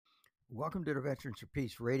Welcome to the Veterans for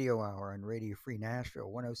Peace Radio Hour on Radio Free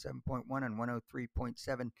Nashville, 107.1 and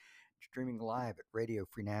 103.7, streaming live at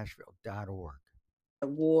radiofreenashville.org.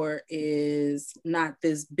 War is not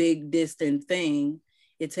this big, distant thing.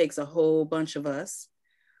 It takes a whole bunch of us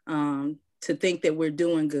to think that we're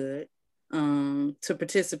doing good, to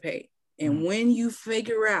participate. And when you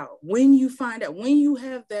figure out, when you find out, when you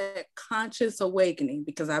have that conscious awakening,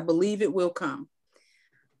 because I believe it will come,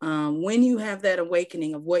 when you have that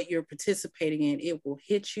awakening of what you're participating in, it will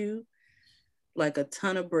hit you like a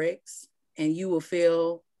ton of bricks, and you will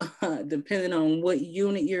feel, depending on what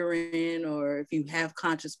unit you're in, or if you have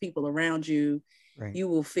conscious people around you, right, you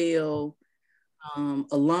will feel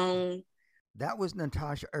alone. That was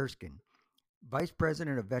Natasha Erskine, Vice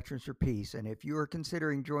President of Veterans for Peace. And if you are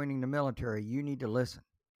considering joining the military, you need to listen.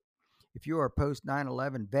 If you are a post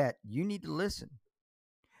 9/11 vet, you need to listen.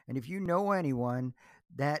 And if you know anyone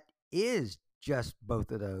that is just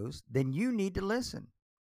both of those, then you need to listen.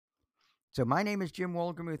 So my name is Jim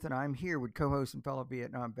Wolgamuth, and I'm here with co-host and fellow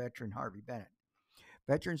Vietnam veteran Harvey Bennett.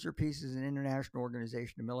 Veterans for Peace is an international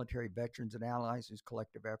organization of military veterans and allies whose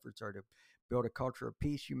collective efforts are to build a culture of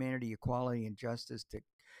peace, humanity, equality, and justice. To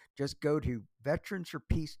just go to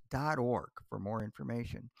veteransforpeace.org for more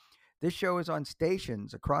information. This show is on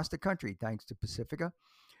stations across the country thanks to Pacifica.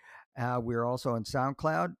 We're also on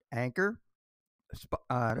SoundCloud, Anchor,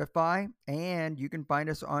 Spotify, and you can find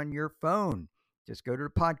us on your phone. Just go to the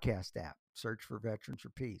podcast app, search for Veterans for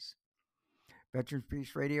Peace. Veterans for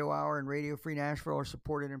Peace Radio Hour and Radio Free Nashville are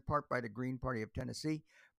supported in part by the Green Party of Tennessee,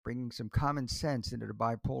 bringing some common sense into the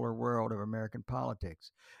bipolar world of American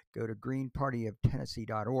politics. Go to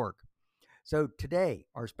greenpartyoftennessee.org. So today,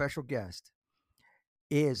 our special guest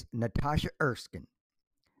is Natasha Erskine,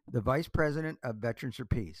 the Vice President of Veterans for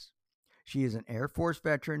Peace. She is an Air Force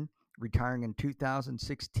veteran, retiring in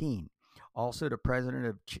 2016. Also the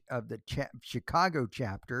president of the Chicago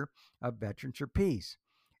chapter of Veterans for Peace,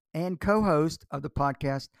 and co-host of the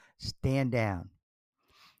podcast Stand Down.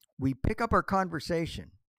 We pick up our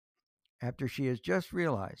conversation after she has just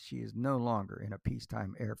realized she is no longer in a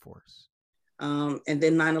peacetime Air Force. And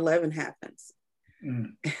then 9/11 happens.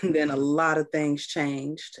 And then a lot of things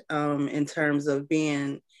changed in terms of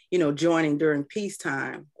being, joining during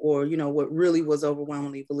peacetime, or, what really was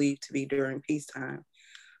overwhelmingly believed to be during peacetime.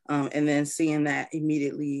 And then seeing that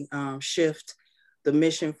immediately shift the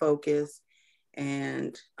mission focus,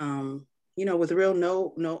 and with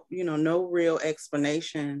no real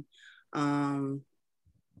explanation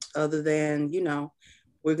other than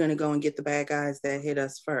we're going to go and get the bad guys that hit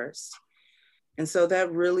us first. And so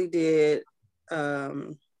that really did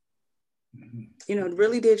it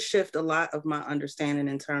really did shift a lot of my understanding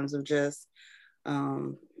in terms of just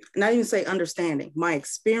not even say understanding, my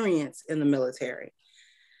experience in the military.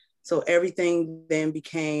 So everything then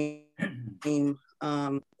became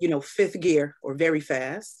fifth gear, or very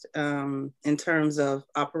fast, in terms of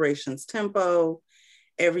operations tempo.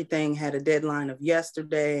 Everything had a deadline of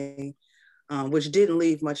yesterday, which didn't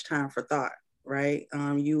leave much time for thought, right?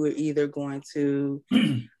 You were either going to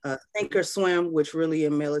sink or swim, which really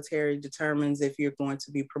in military determines if you're going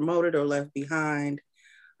to be promoted or left behind.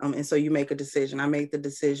 And so you make a decision. I made the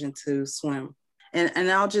decision to swim.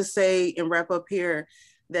 And I'll just say and wrap up here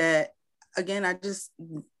that, again, I just,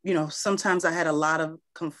 sometimes I had a lot of,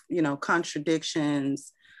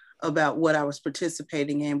 contradictions about what I was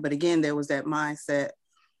participating in. But again, there was that mindset,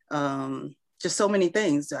 just so many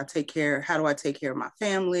things. How do I take care of my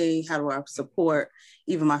family? How do I support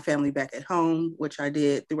even my family back at home, which I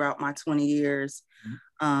did throughout my 20 years.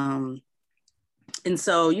 And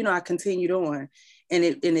so, I continued on, and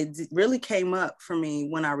it really came up for me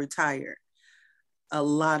when I retired. A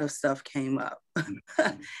lot of stuff came up.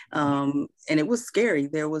 And it was scary.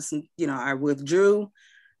 There was, I withdrew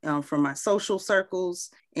from my social circles,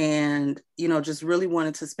 and, just really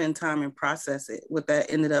wanted to spend time and process it. What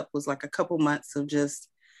that ended up was like a couple months of just,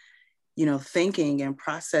 thinking and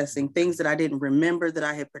processing things that I didn't remember that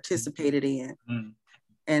I had participated in.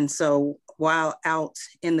 And so while out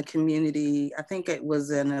in the community, I think it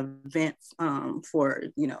was an event for,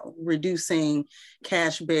 reducing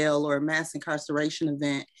cash bail or a mass incarceration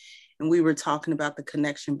event. And we were talking about the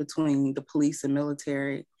connection between the police and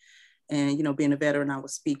military. And, being a veteran, I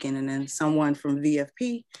was speaking. And then someone from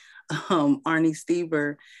VFP, Arnie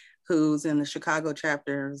Stieber, who's in the Chicago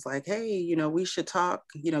chapter, was like, hey, we should talk,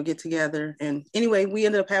 get together. And anyway, we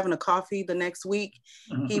ended up having a coffee the next week.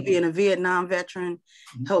 He, being a Vietnam veteran,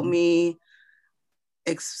 helped me,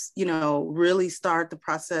 really start the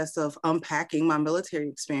process of unpacking my military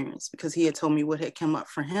experience, because he had told me what had come up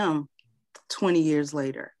for him 20 years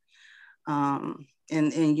later.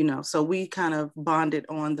 And, you know, so we kind of bonded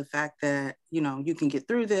on the fact that, you know, you can get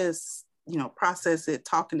through this, you know, process it,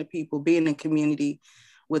 talking to people, being in community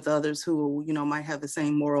with others who, you know, might have the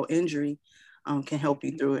same moral injury, can help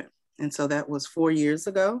you through it. And so that was 4 years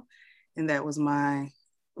ago. And that was my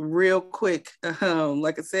real quick,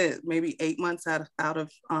 like I said, maybe 8 months out of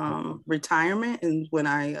retirement, and when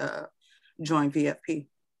I joined VFP.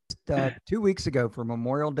 2 weeks ago for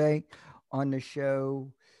Memorial Day on the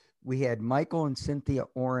show, we had Michael and Cynthia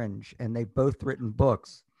Orange, and they've both written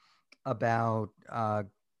books about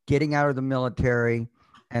getting out of the military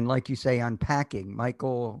and, like you say, unpacking.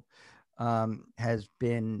 Michael has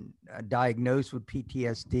been diagnosed with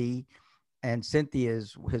PTSD, and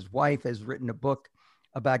Cynthia's his wife has written a book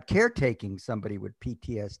about caretaking somebody with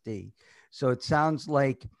PTSD. So it sounds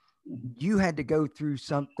like you had to go through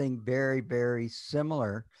something very, very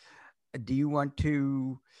similar. Do you want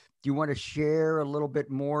to share a little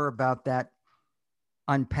bit more about that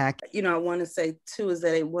unpacking? You know, I want to say too is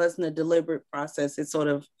that it wasn't a deliberate process. It sort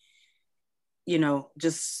of, you know,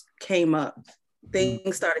 just came up.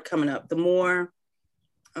 Things started coming up. The more,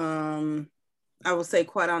 I will say,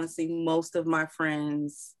 quite honestly, most of my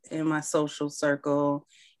friends in my social circle,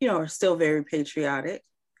 you know, are still very patriotic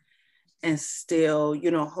and still, you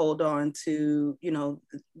know, hold on to, the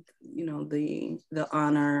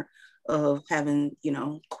honor of having, you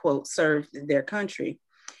know, quote, served their country.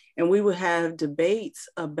 And we would have debates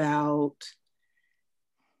about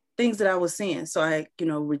things that I was seeing. So I, you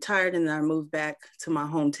know, retired and then I moved back to my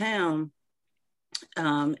hometown,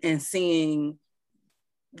 and seeing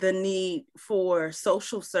the need for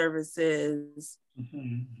social services,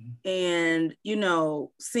 and, you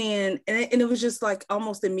know, seeing, and it was just like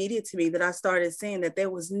almost immediate to me that I started seeing that there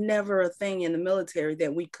was never a thing in the military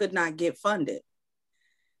that we could not get funded.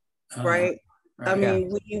 Right. I mean,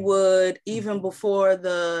 we would, even before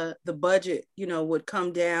the budget, you know, would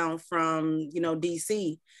come down from, you know,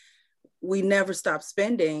 DC, we never stopped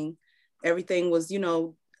spending. Everything was, you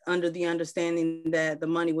know, under the understanding that the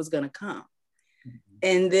money was going to come.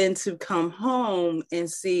 And then to come home and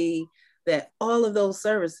see that all of those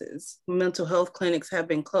services, mental health clinics, have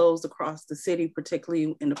been closed across the city,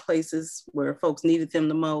 particularly in the places where folks needed them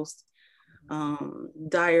the most.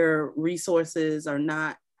 Dire resources are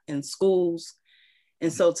not in schools.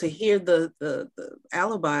 And so to hear the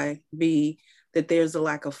alibi be that there's a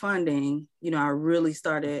lack of funding, you know, I really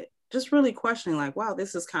started just really questioning, like, wow,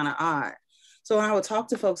 this is kind of odd. So I would talk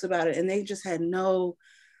to folks about it and they just had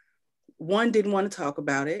one, didn't want to talk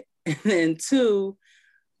about it. And then two,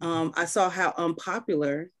 I saw how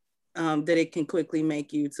unpopular that it can quickly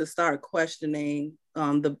make you to start questioning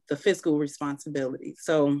the fiscal responsibility.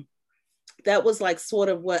 So that was like sort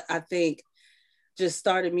of what I think just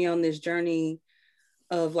started me on this journey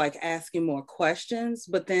of like asking more questions.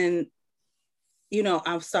 But then, you know,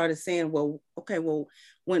 I've started saying, well, okay, well,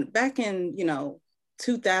 when back in, you know,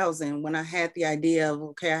 2000, when I had the idea of,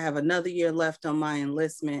 okay, I have another year left on my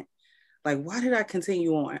enlistment, like, why did I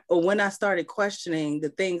continue on? Or when I started questioning the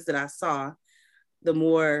things that I saw, the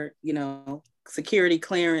more, you know, security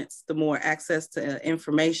clearance, the more access to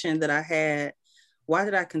information that I had, why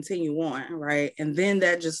did I continue on, right? And then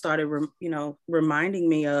that just started, reminding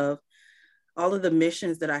me of all of the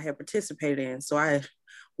missions that I had participated in. So I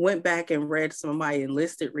went back and read some of my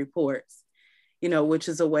enlisted reports, you know, which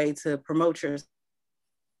is a way to promote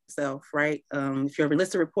yourself, right? If your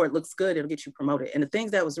enlisted report looks good, it'll get you promoted. And the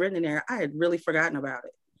things that was written in there, I had really forgotten about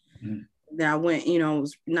it. Mm. Then I went, you know, it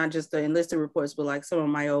was not just the enlisted reports, but like some of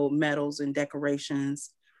my old medals and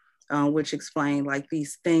decorations, which explained like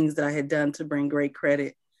these things that I had done to bring great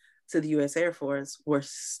credit to the U.S. Air Force, were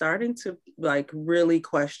starting to like really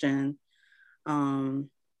question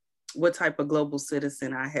what type of global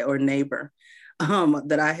citizen I had, or neighbor,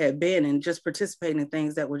 that I had been, and just participating in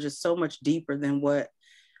things that were just so much deeper than what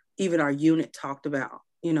even our unit talked about,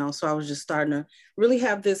 you know. So I was just starting to really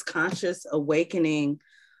have this conscious awakening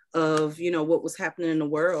of, you know, what was happening in the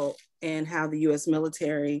world and how the U.S.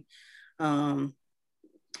 military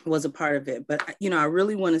was a part of it. But, you know, I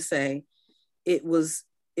really want to say it was,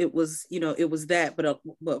 you know, it was that, but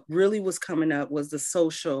what really was coming up was the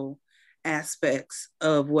social aspects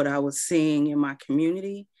of what I was seeing in my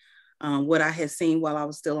community, what I had seen while I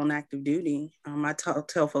was still on active duty. I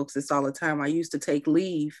tell folks this all the time. I used to take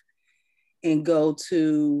leave and go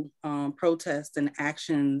to protests and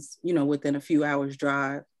actions, you know, within a few hours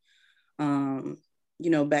drive, you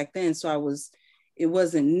know, back then. So it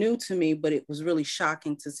wasn't new to me, but it was really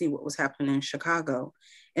shocking to see what was happening in Chicago.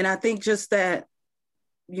 And I think just that,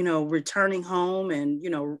 you know, returning home and,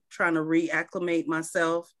 you know, trying to reacclimate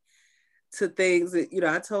myself to things that,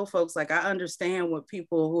 I told folks, like, I understand what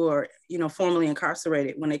people who are, formerly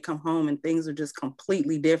incarcerated, when they come home and things are just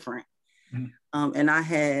completely different. And I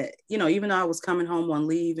had, even though I was coming home on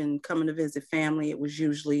leave and coming to visit family, it was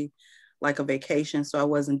usually like a vacation. So I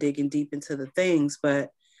wasn't digging deep into the things,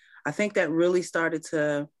 but I think that really started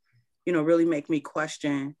to, really make me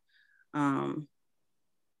question, what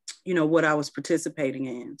I was participating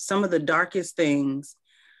in. Some of the darkest things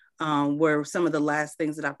were some of the last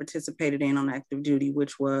things that I participated in on active duty,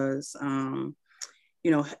 which was,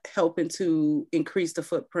 helping to increase the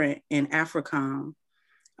footprint in AFRICOM.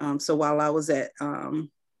 So while I was at the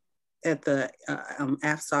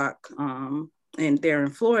AFSOC and there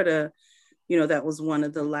in Florida, that was one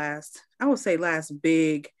of the last, I would say last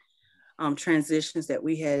big transitions that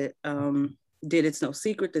we had did. It's no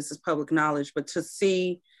secret, this is public knowledge, but to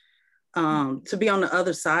see, to be on the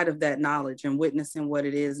other side of that knowledge and witnessing what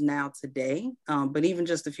it is now today, but even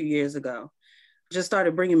just a few years ago, just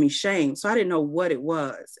started bringing me shame. So I didn't know what it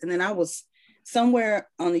was. And then I was somewhere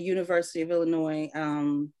on the University of Illinois,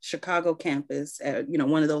 Chicago campus at,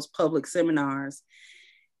 one of those public seminars.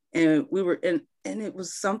 And we were in, and it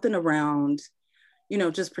was something around,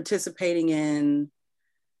 just participating in,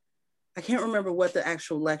 I can't remember what the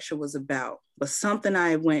actual lecture was about, but something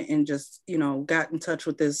I went and just, got in touch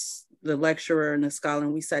with the lecturer and the scholar,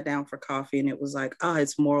 and we sat down for coffee, and it was like, oh,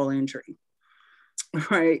 it's moral injury.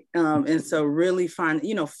 Right. And so really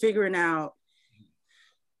figuring out,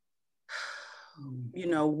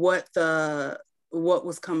 what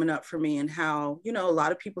was coming up for me, and how, a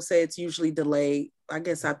lot of people say it's usually delayed. I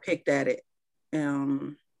guess I picked at it.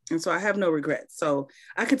 And so I have no regrets. So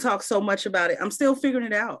I could talk so much about it. I'm still figuring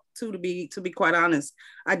it out too, to be quite honest.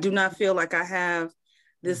 I do not feel like I have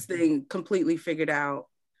this thing completely figured out.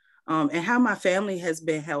 And how my family has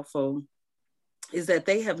been helpful is that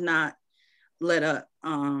they have not let up.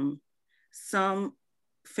 Some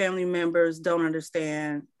family members don't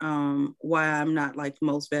understand why I'm not like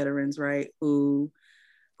most veterans, right? Who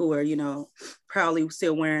are, proudly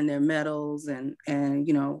still wearing their medals and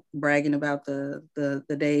bragging about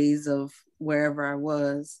the days of wherever I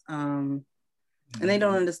was. And they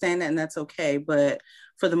don't understand that, and that's okay. But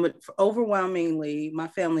for overwhelmingly, my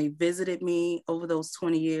family visited me over those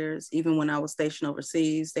 20 years, even when I was stationed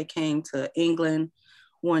overseas. They came to England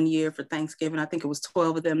one year for Thanksgiving. I think it was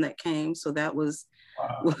 12 of them that came. So that was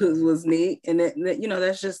neat. And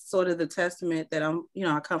that's just sort of the testament that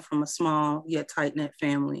I come from a small yet tight-knit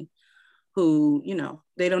family who,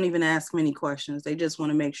 they don't even ask many questions. They just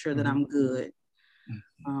want to make sure that I'm good.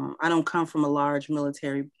 I don't come from a large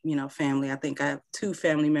military, family. I think I have 2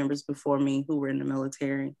 family members before me who were in the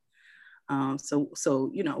military. So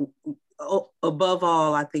above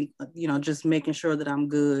all, I think, just making sure that I'm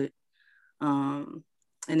good.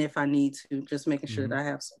 And if I need to, just making sure that I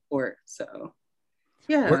have support. So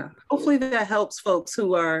yeah, hopefully that helps folks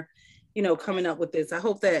who are, coming up with this. I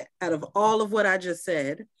hope that out of all of what I just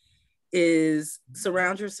said is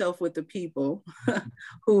surround yourself with the people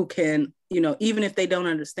who can, even if they don't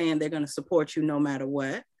understand, they're going to support you no matter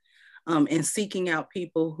what. And seeking out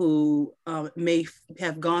people who may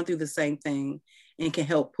have gone through the same thing and can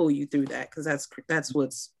help pull you through that, because that's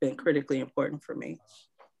what's been critically important for me.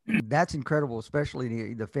 That's incredible,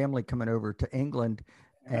 especially the family coming over to England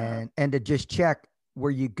and to just check,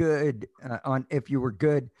 were you good, on if you were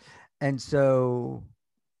good. And so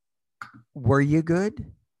were you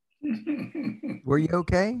good? Were you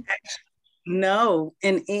okay? No.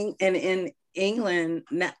 In England,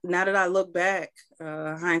 now that I look back,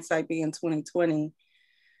 hindsight being 2020,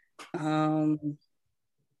 I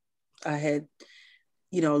had,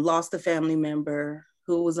 lost a family member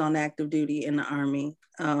who was on active duty in the Army,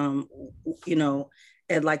 at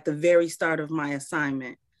like the very start of my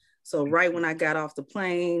assignment. So right when I got off the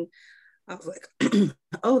plane, I was like,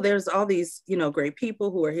 oh, there's all these, great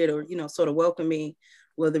people who are here to, sort of welcome me.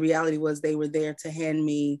 Well, the reality was they were there to hand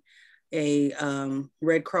me a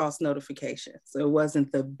Red Cross notification. So it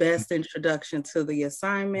wasn't the best introduction to the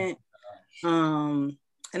assignment. And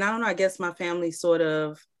I don't know, I guess my family sort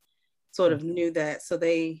of knew that. So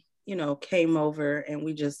they, came over, and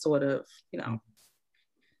we just sort of,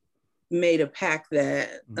 made a pact that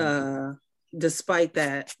despite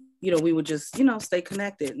that, we would just, stay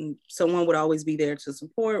connected, and someone would always be there to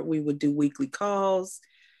support. We would do weekly calls.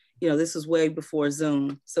 This was way before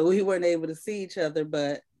Zoom, so we weren't able to see each other,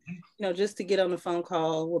 but, just to get on the phone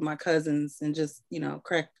call with my cousins and just,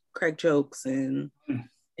 crack jokes and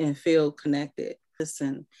feel connected.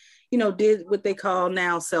 And, did what they call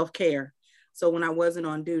now self-care. So when I wasn't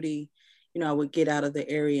on duty, I would get out of the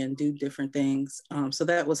area and do different things. So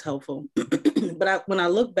that was helpful. But when I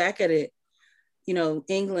look back at it,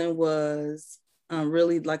 England was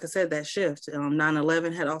really, like I said, that shift.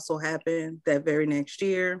 9/11 had also happened that very next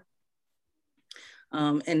year.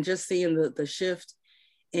 And just seeing the shift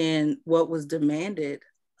in what was demanded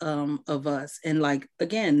of us. And like,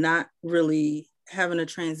 again, not really having a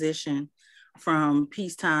transition from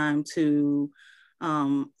peacetime to,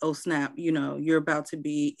 oh snap, you're about to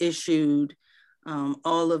be issued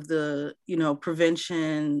all of the,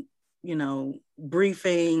 prevention,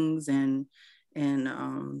 briefings and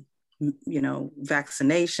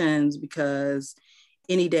vaccinations, because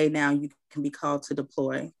any day now you can be called to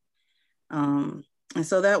deploy. And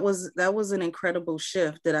so that was an incredible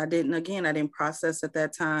shift that I didn't process at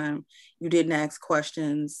that time. You didn't ask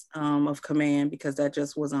questions of command because that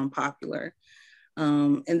just was unpopular.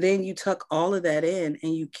 And then you tuck all of that in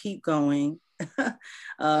and you keep going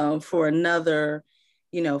for another,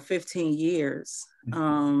 15 years.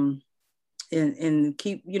 And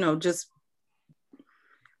keep, just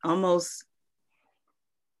almost,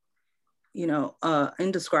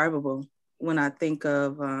 indescribable when I think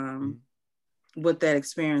of what that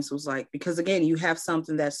experience was like. Because again, you have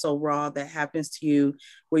something that's so raw that happens to you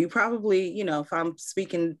where you probably, if I'm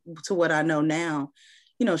speaking to what I know now,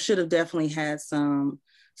 should have definitely had some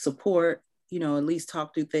support, at least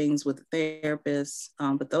talk through things with a therapist.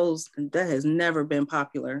 But that has never been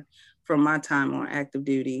popular from my time on active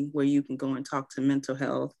duty, where you can go and talk to mental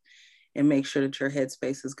health and make sure that your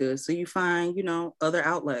headspace is good. So you find, other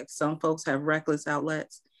outlets. Some folks have reckless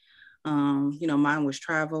outlets. Mine was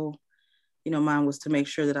travel. Mine was to make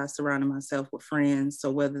sure that I surrounded myself with friends.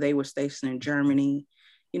 So whether they were stationed in Germany,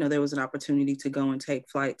 there was an opportunity to go and take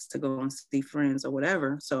flights to go and see friends or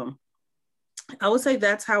whatever. So I would say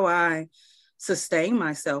that's how I sustain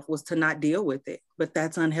myself, was to not deal with it, but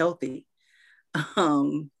that's unhealthy.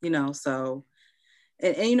 So,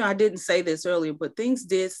 and I didn't say this earlier, but things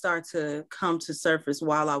did start to come to surface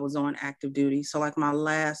while I was on active duty. So like my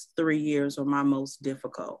last 3 years were my most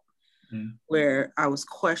difficult, where I was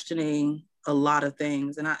questioning a lot of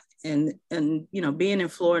things. And being in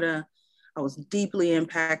Florida, I was deeply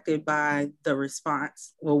impacted by the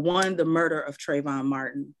response. Well, one, the murder of Trayvon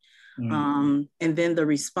Martin, and then the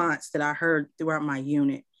response that I heard throughout my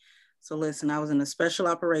unit. So listen, I was in a special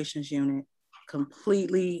operations unit,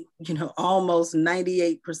 completely, almost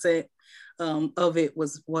 98% of it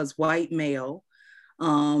was white male.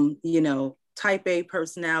 Type A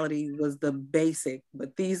personality was the basic,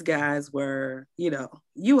 but these guys were,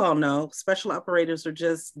 you all know, special operators are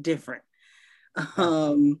just different.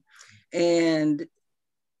 And,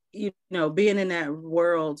 being in that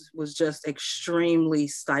world was just extremely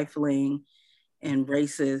stifling and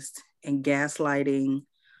racist and gaslighting.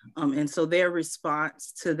 And so their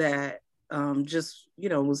response to that just,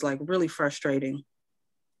 was like really frustrating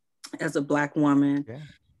as a Black woman. Yeah.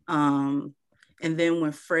 And then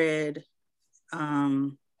when Fred,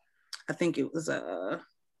 I think it was so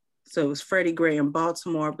it was Freddie Gray in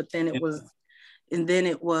Baltimore, but then it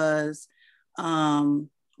was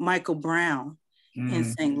Michael Brown in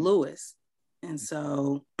St. Louis. And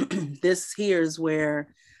so this here is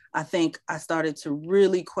where I think I started to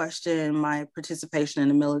really question my participation in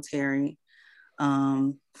the military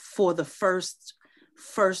for the first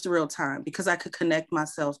real time, because I could connect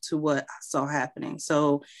myself to what I saw happening.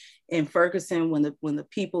 So in Ferguson, when the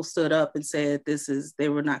people stood up and said they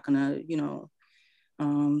were not gonna,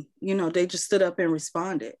 they just stood up and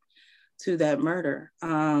responded to that murder.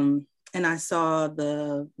 And I saw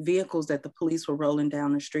the vehicles that the police were rolling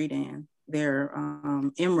down the street in. Their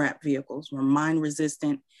MRAP vehicles were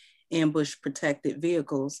mine-resistant, ambush-protected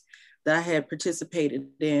vehicles that I had participated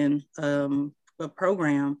in a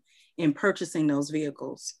program in purchasing those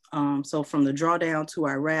vehicles. So from the drawdown to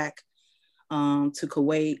Iraq, to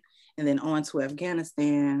Kuwait, and then on to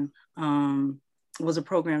Afghanistan, was a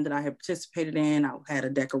program that I had participated in. I had a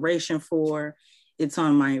decoration for. It's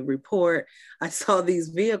on my report. I saw these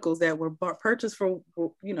vehicles that were purchased for,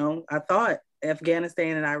 I thought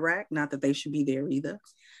Afghanistan and Iraq, not that they should be there either,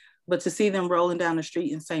 but to see them rolling down the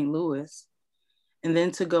street in St. Louis, and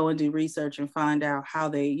then to go and do research and find out how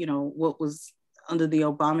they, what was under the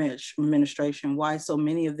Obama administration, why so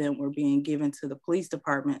many of them were being given to the police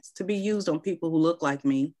departments to be used on people who look like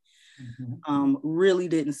me, really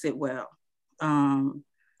didn't sit well.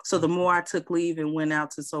 So the more I took leave and went out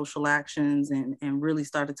to social actions and really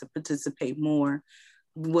started to participate more,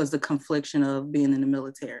 was the confliction of being in the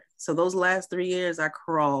military. So those last 3 years, I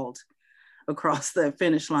crawled across that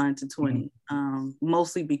finish line to 20,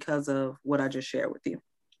 mostly because of what I just shared with you.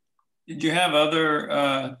 Did you have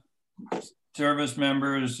other service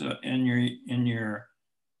members in your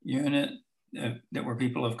unit that were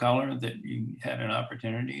people of color that you had an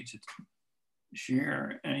opportunity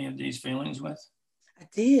share any of these feelings with? I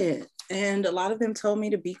did. And a lot of them told me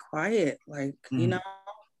to be quiet. Like, you know,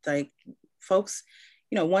 like folks,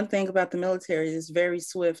 you know, one thing about the military is very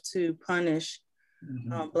swift to punish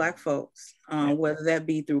Black folks, whether that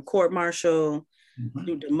be through court martial,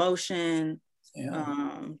 through demotion,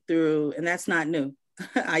 through, and that's not new.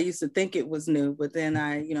 I used to think it was new, but then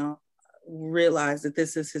I, you know, realized that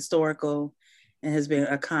this is historical and has been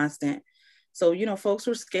a constant. So, you know, folks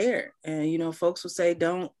were scared, and, you know, folks would say,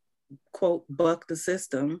 don't, quote, buck the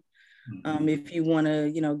system if you want to,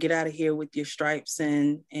 you know, get out of here with your stripes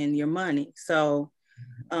and your money. So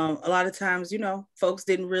a lot of times, you know, folks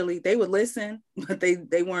didn't really, they would listen, but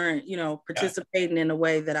they weren't, you know, participating in a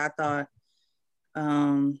way that I thought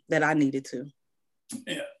that I needed to.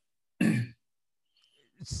 Yeah.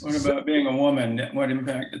 What about being a woman? What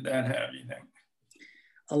impact did that have, you think?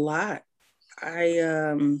 A lot.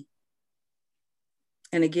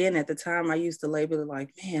 And again, at the time, I used to label it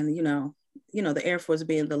like, man, you know, the Air Force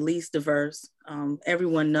being the least diverse.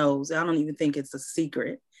 Everyone knows. I don't even think it's a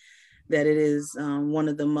secret that it is one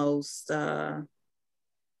of the most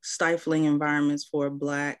stifling environments for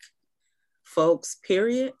Black folks,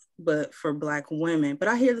 period, but for Black women. But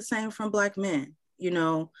I hear the same from Black men, you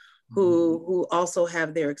know, who also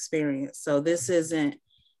have their experience. So this isn't,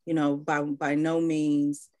 you know, by no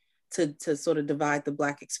means to sort of divide the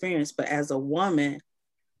Black experience, but as a woman,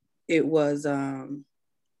 it was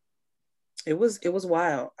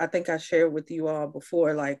wild. I think I shared with you all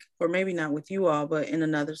before, like, or maybe not with you all, but in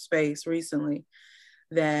another space recently,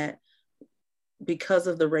 that because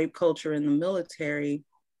of the rape culture in the military,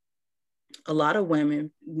 a lot of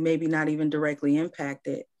women, maybe not even directly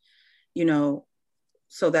impacted, you know,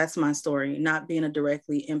 so that's my story, not being a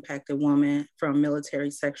directly impacted woman from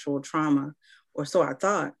military sexual trauma, or so I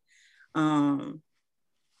thought,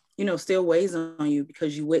 you know, still weighs on you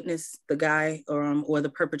because you witness the guy or the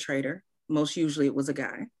perpetrator, most usually it was a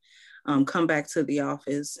guy, come back to the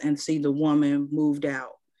office and see the woman moved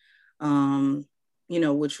out, you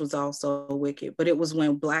know, which was also wicked. But it was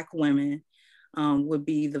when Black women would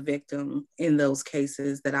be the victim in those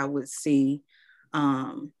cases that I would see,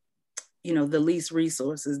 you know, the least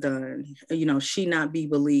resources done, you know, she not be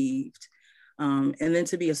believed. And then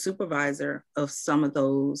to be a supervisor of some of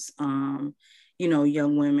those, you know,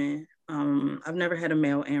 young women. I've never had a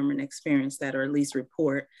male airman experience that, or at least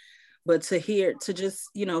report, but to just,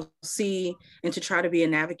 you know, see and to try to be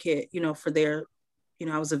an advocate, you know, for their, you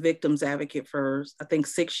know, I was a victim's advocate for, I think,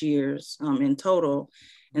 6 years in total.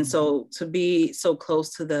 And so to be so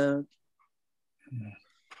close to the,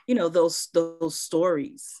 you know, those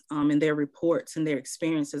stories and their reports and their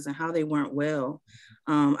experiences and how they weren't well,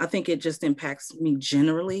 I think it just impacts me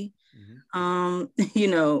generally. You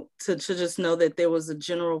know, to just know that there was a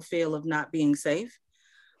general feel of not being safe,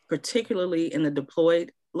 particularly in the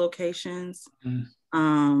deployed locations.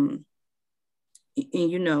 And,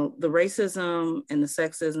 you know, the racism and the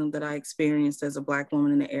sexism that I experienced as a Black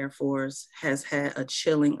woman in the Air Force has had a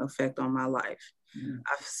chilling effect on my life.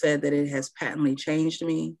 I've said that it has patently changed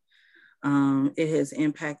me. It has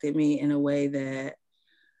impacted me in a way that,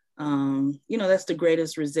 you know, that's the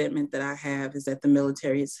greatest resentment that I have, is that the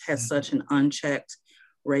military has such an unchecked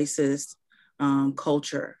racist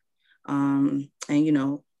culture. And, you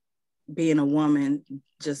know, being a woman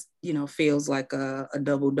just, you know, feels like a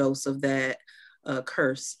double dose of that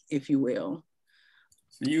curse, if you will.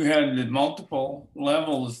 So you had the multiple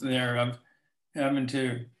levels there of having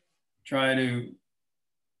to try to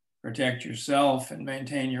protect yourself and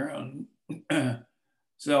maintain your own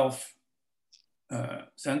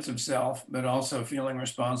sense of self, but also feeling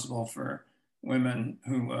responsible for women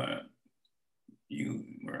who you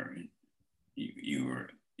were,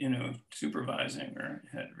 you know, supervising or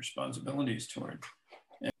had responsibilities toward.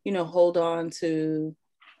 You know, hold on to,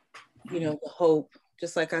 you know, the hope,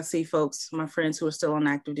 just like I see folks, my friends who are still on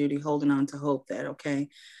active duty, holding on to hope that, okay,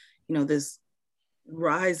 you know, this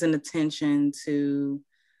rise in attention to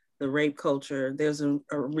the rape culture. There's a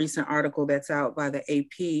recent article that's out by the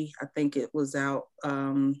AP, I think it was out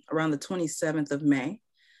around the 27th of May,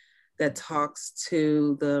 that talks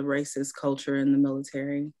to the racist culture in the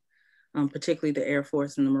military, particularly the Air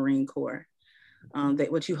Force and the Marine Corps.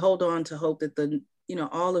 That what you hold on to hope that the, you know,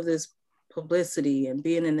 all of this publicity and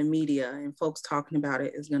being in the media and folks talking about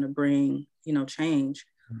it is going to bring, you know, change.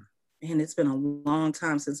 And it's been a long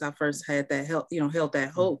time since I first had that help, you know, held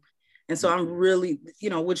that hope. And so I'm really, you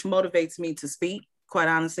know, which motivates me to speak. Quite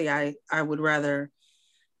honestly, I would rather,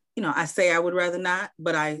 you know, I say I would rather not,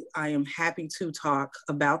 but I am happy to talk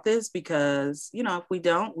about this because, you know, if we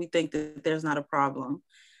don't, we think that there's not a problem.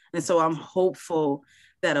 And so I'm hopeful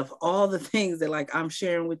that of all the things that, like, I'm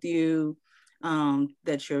sharing with you,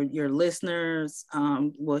 that your listeners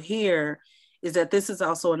will hear is that this is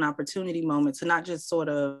also an opportunity moment to not just sort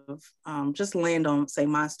of just land on, say,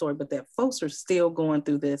 my story, but that folks are still going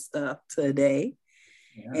through this stuff today.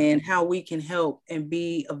 Yeah. And how we can help and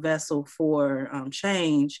be a vessel for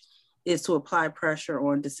change is to apply pressure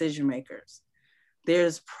on decision makers.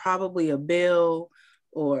 There's probably a bill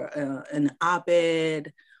or an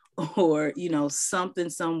op-ed or, something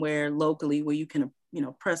somewhere locally where you can,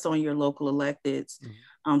 press on your local electeds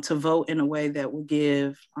to vote in a way that will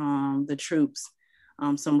give the troops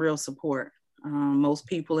some real support. Most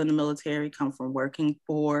people in the military come from working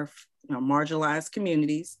for, marginalized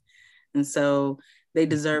communities. And so they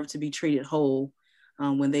deserve to be treated whole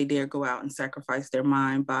when they dare go out and sacrifice their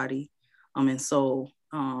mind, body, and soul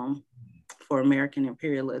for American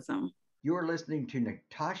imperialism. You're listening to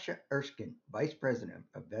Natasha Erskine, Vice President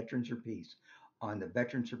of Veterans for Peace, on the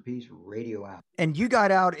Veterans for Peace radio app. And you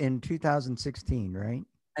got out in 2016, right?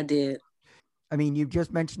 I did. I mean, you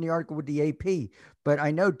just mentioned the article with the AP, but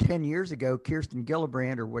I know 10 years ago, Kirsten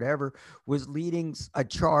Gillibrand or whatever was leading a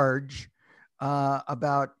charge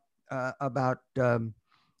about the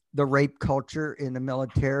rape culture in the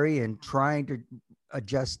military and trying to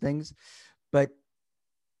adjust things. But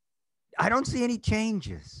I don't see any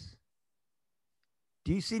changes.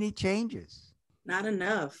 Do you see any changes? Not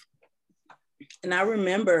enough. And I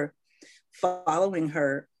remember following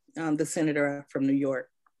her, the senator from New York,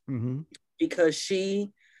 because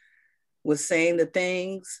she was saying the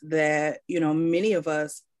things that, many of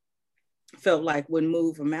us felt like would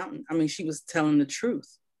move a mountain. I mean, she was telling the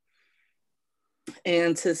truth.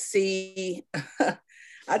 And to see,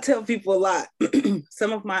 I tell people a lot,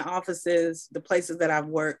 some of my offices, the places that I've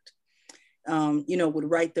worked, would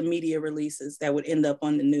write the media releases that would end up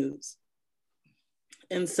on the news.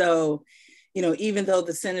 And so, even though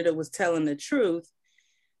the senator was telling the truth,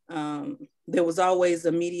 there was always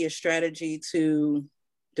a media strategy to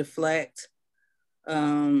deflect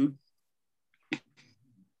and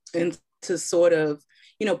to sort of,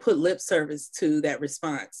 put lip service to that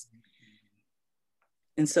response.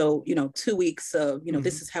 And so, 2 weeks of,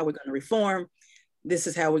 this is how we're going to reform. This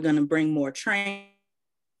is how we're going to bring more training.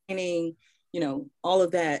 All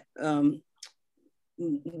of that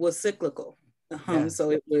was cyclical.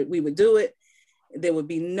 So we would do it. There would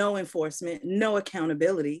be no enforcement, no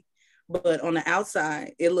accountability. But on the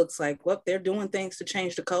outside, it looks like, well, they're doing things to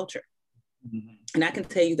change the culture. And I can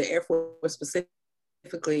tell you the Air Force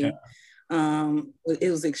specifically,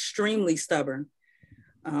 it was extremely stubborn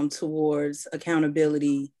towards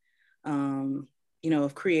accountability,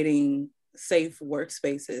 of creating safe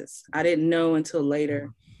workspaces. I didn't know until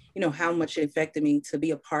later, how much it affected me to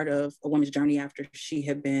be a part of a woman's journey after she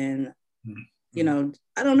had been,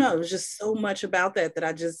 I don't know, it was just so much about that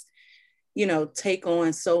I just, take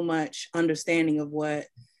on so much understanding of what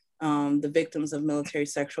the victims of military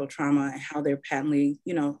sexual trauma and how they're patently,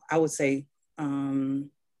 I would say, how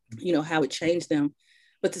it changed them,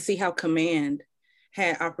 but to see how command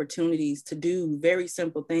had opportunities to do very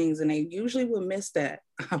simple things and they usually would miss that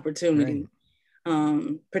opportunity.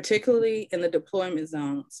 Right. Particularly in the deployment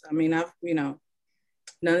zones. I mean, none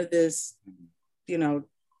of this,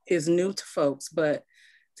 is new to folks, but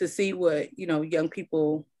to see what, young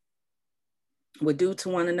people would do to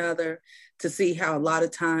one another, to see how a lot of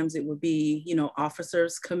times it would be,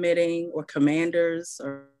 officers committing or commanders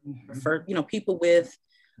or, people with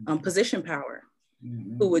position power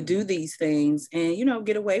who would do these things and,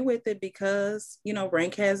 get away with it because,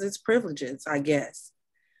 rank has its privileges, I guess.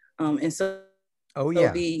 And so, so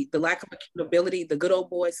the lack of accountability, the good old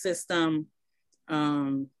boy system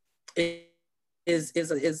is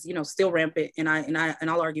still rampant, and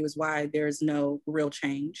I'll argue is why there's no real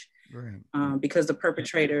change, right? Because the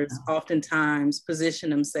perpetrators oftentimes position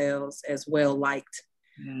themselves as well liked,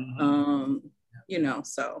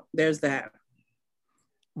 so there's that.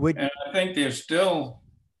 And I think they're still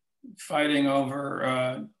fighting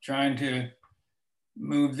over trying to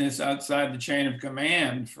move this outside the chain of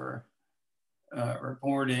command for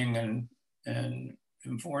reporting and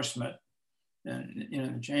enforcement. And,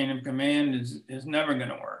 the chain of command is never going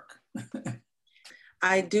to work.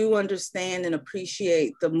 I do understand and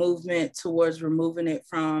appreciate the movement towards removing it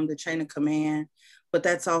from the chain of command, but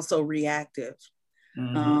that's also reactive.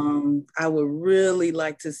 I would really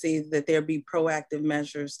like to see that there be proactive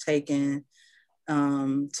measures taken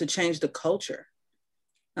to change the culture.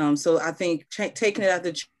 So I think taking it out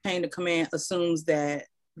of the chain of command assumes that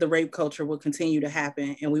the rape culture will continue to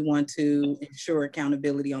happen, and we want to ensure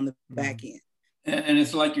accountability on the back end. And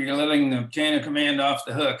it's like you're letting the chain of command off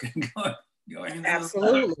the hook and going into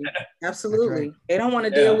Absolutely. Absolutely. Right. They don't want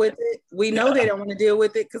to deal with it. We know they don't want to deal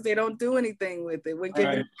with it because they don't do anything with it. We're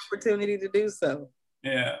given the opportunity to do so.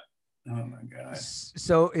 Yeah. Oh my God.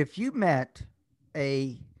 So if you met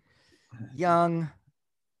a young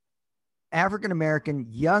African-American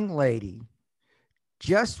young lady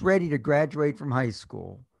just ready to graduate from high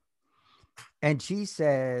school, and she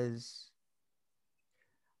says,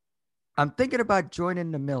 I'm thinking about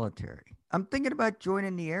joining the military. I'm thinking about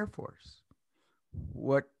joining the Air Force.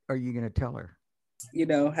 What are you going to tell her? You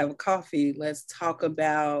know, have a coffee. Let's talk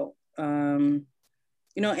about, you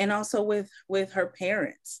know, and also with her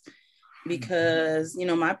parents, because, you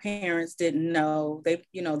know, my parents didn't know. They,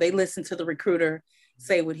 you know, they listened to the recruiter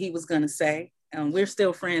say what he was going to say. We're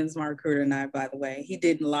still friends, my recruiter and I, by the way. He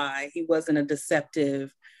didn't lie. He wasn't a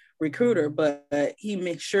deceptive recruiter, but he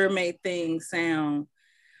made things sound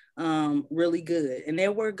really good. And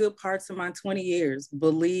there were good parts of my 20 years,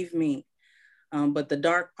 believe me. But the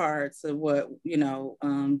dark parts of what, you know,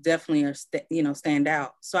 definitely are, you know, stand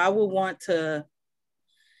out. So I would want to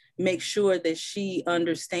make sure that she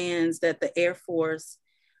understands that the Air Force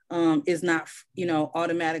is not, you know,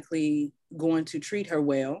 automatically going to treat her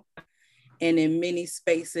well. And in many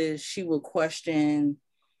spaces, she will question,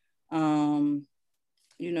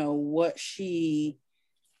 you know, what she,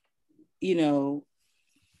 you know,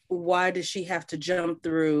 why does she have to jump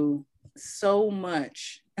through so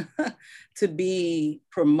much to be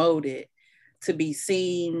promoted, to be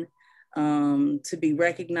seen, to be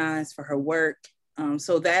recognized for her work?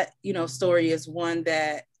 So that, you know, story is one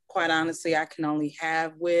that, quite honestly, I can only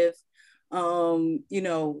have with, you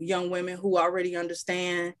know, young women who already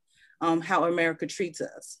understand how America treats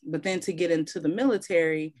us. But then to get into the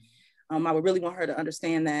military, I would really want her to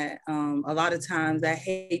understand that a lot of times that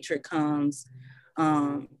hatred comes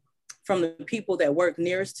from the people that work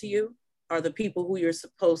nearest to you, are the people who you're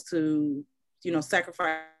supposed to, you know,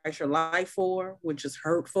 sacrifice your life for, which is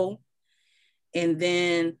hurtful. And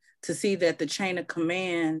then to see that the chain of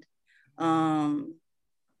command, you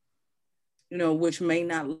know, which may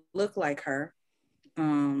not look like her,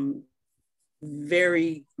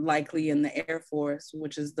 very likely in the Air Force,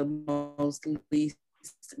 which is the most least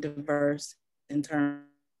diverse in terms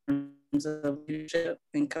of leadership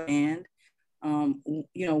and command,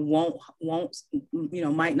 you know, won't, you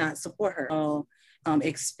know, might not support her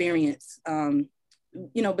experience,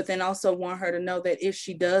 you know, but then also want her to know that if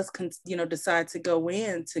she does, you know, decide to go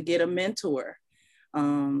in, to get a mentor.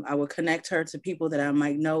 I would connect her to people that I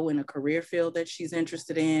might know in a career field that she's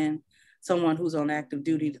interested in, someone who's on active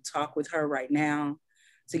duty to talk with her right now,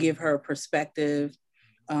 to give her a perspective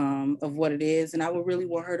of what it is. And I would really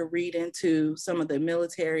want her to read into some of the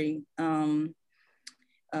military,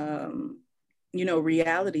 you know,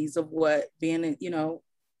 realities of what being, you know,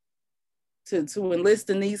 to enlist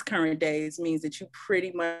in these current days means that you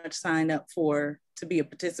pretty much sign up for to be a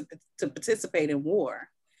participant, to participate in war.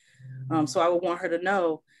 So I would want her to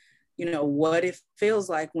know, you know, what it feels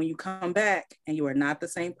like when you come back and you are not the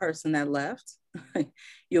same person that left.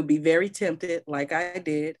 You'll be very tempted, like I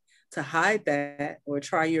did, to hide that or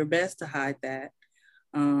try your best to hide that.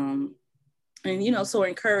 And, you know, so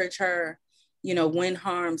encourage her, you know, when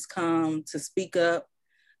harms come, to speak up,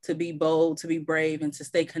 to be bold, to be brave, and to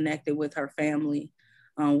stay connected with her family,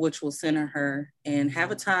 which will center her, and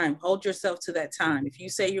have a time. Hold yourself to that time. If you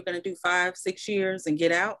say you're going to do 5-6 years and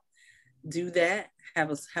get out, do that.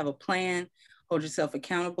 Have a plan. Hold yourself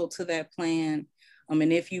accountable to that plan.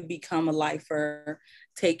 And if you become a lifer,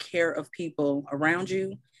 take care of people around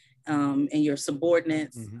you and your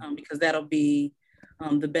subordinates, because that'll be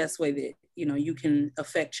the best way that, you know, you can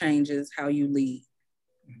affect changes, how you lead.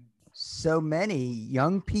 So many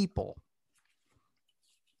young people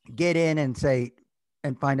get in and say,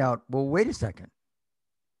 and find out, well, wait a second.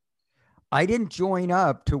 I didn't join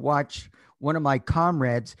up to watch one of my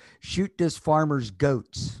comrades shoot this farmer's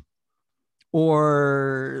goats,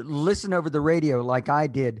 or listen over the radio like I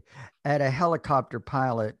did at a helicopter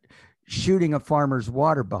pilot shooting a farmer's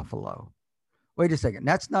water buffalo. Wait a second.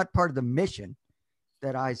 That's not part of the mission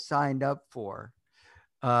that I signed up for.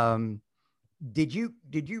 Did you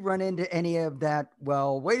run into any of that?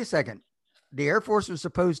 Well, wait a second. The Air Force was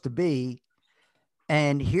supposed to be,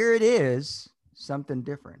 and here it is, something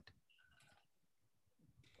different.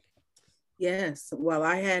 Yes. Well,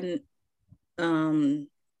 I hadn't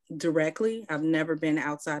directly. I've never been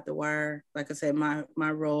outside the wire. Like I said, my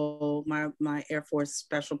role, my Air Force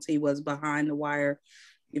specialty was behind the wire,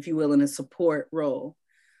 if you will, in a support role.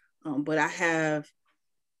 But I have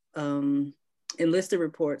enlisted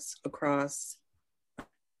reports across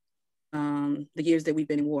the years that we've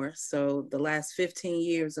been in war. So the last 15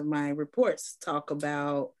 years of my reports talk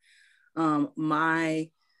about my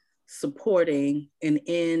supporting an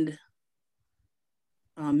end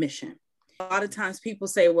mission. A lot of times people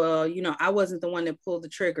say, well, you know, I wasn't the one that pulled the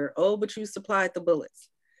trigger. Oh, but you supplied the bullets,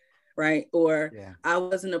 right? Or I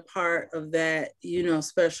wasn't a part of that, you know,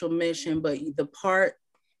 special mission, but the part,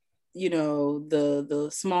 you know, the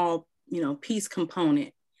small, you know, piece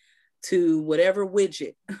component to whatever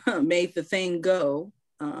widget made the thing go,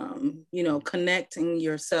 you know, connecting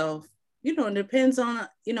yourself, you know, it depends on,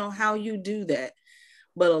 you know, how you do that.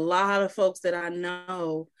 But a lot of folks that I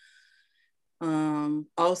know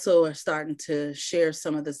also are starting to share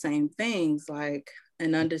some of the same things, like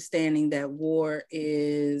an understanding that war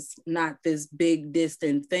is not this big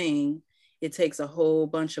distant thing. It takes a whole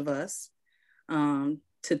bunch of us to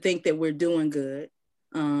think that we're doing good,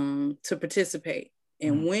 to participate.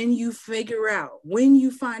 And when you figure out, when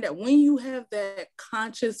you find out, when you have that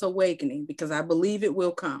conscious awakening, because I believe it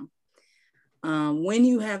will come, when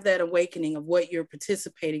you have that awakening of what you're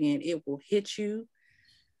participating in, it will hit you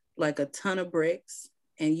like a ton of bricks,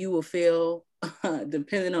 and you will feel,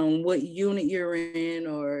 depending on what unit you're in,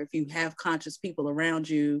 or if you have conscious people around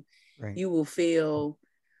you, you will feel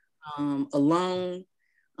alone.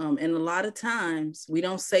 And a lot of times, we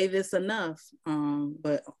don't say this enough,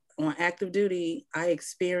 but on active duty, I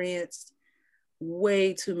experienced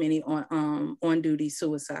way too many on duty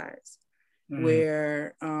suicides,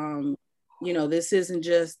 where, you know, this isn't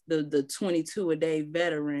just the 22 a day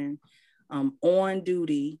veteran on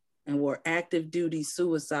duty, and where active duty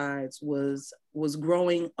suicides was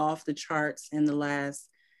growing off the charts in the last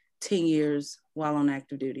 10 years while on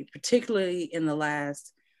active duty, particularly in the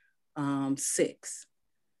last 6.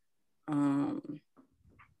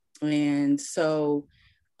 And so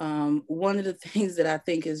one of the things that I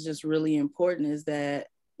think is just really important is that,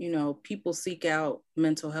 you know, people seek out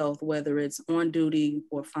mental health, whether it's on duty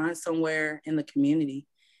or find somewhere in the community.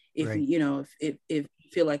 If you know, if you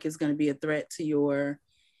feel like it's going to be a threat to your,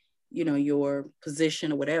 you know, your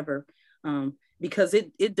position or whatever, because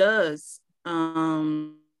it does.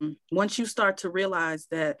 Once you start to realize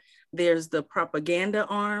that there's the propaganda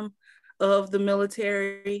arm of the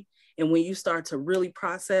military, and when you start to really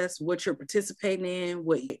process what you're participating in,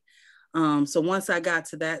 so once I got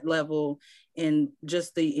to that level, and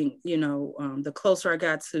just the, you know, the closer I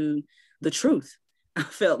got to the truth, I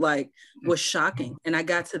felt like was shocking. And I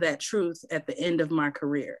got to that truth at the end of my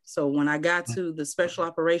career. So when I got to the Special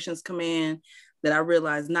Operations Command, that I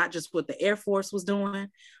realized not just what the Air Force was doing,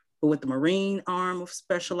 but with the Marine arm of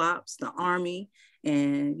Special Ops, the Army,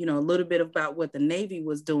 and, you know, a little bit about what the Navy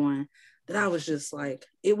was doing, that I was just like,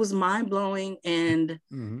 it was mind blowing. And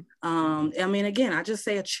I mean, again, I just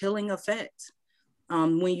say a chilling effect.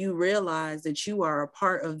 When you realize that you are a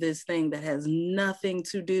part of this thing that has nothing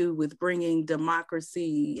to do with bringing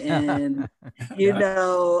democracy and, you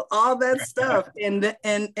know, all that stuff. And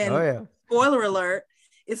spoiler alert,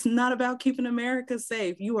 it's not about keeping America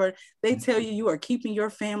safe. They tell you, you are keeping your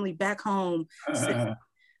family back home safe.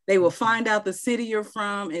 They will find out the city you're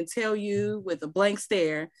from and tell you with a blank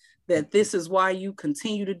stare that this is why you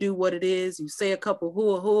continue to do what it is. You say a couple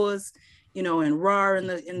hoo-hoo's, you know, and raw in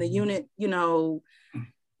the unit, you know,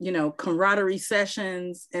 camaraderie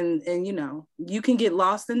sessions, and you know, you can get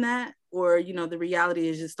lost in that, or, you know, the reality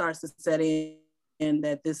is just starts to set in, and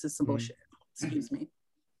that this is some bullshit. Excuse me.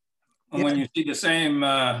 When you see the same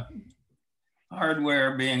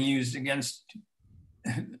hardware being used against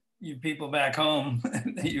you people back home,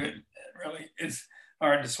 it's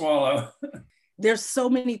hard to swallow. There's so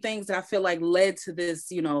many things that I feel like led to this,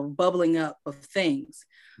 you know, bubbling up of things.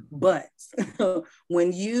 But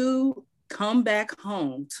when you come back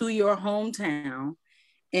home to your hometown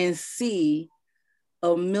and see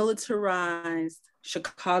a militarized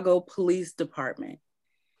Chicago Police Department,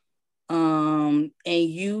 and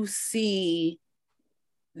you see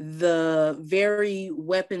the very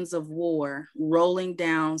weapons of war rolling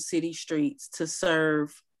down city streets to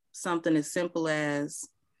serve something as simple as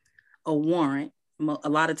a warrant, a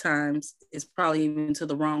lot of times it's probably even to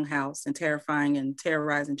the wrong house, and terrifying and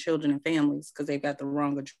terrorizing children and families because they've got the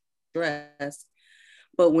wrong address.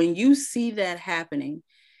 But when you see that happening,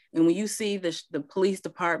 and when you see the police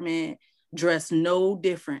department dressed no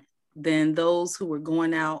different than those who were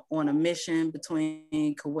going out on a mission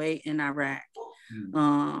between Kuwait and Iraq,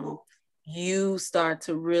 you start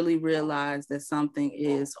to really realize that something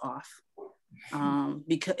is off.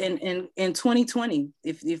 Because in 2020,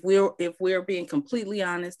 if we're being completely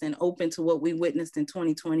honest and open to what we witnessed in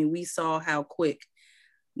 2020, we saw how quick,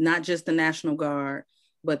 not just the National Guard,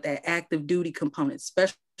 but that active duty component,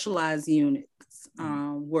 specialized units,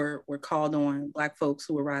 names were called on, Black folks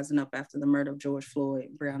who were rising up after the murder of George Floyd,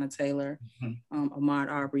 Breonna Taylor, Ahmaud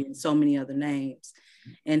Arbery, and so many other names.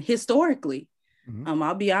 And historically,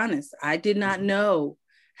 I'll be honest, I did not know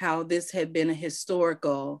how this had been a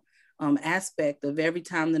historical aspect of every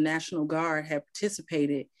time the National Guard had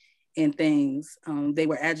participated in things, they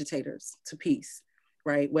were agitators to peace,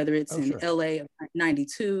 right? Whether it's in LA of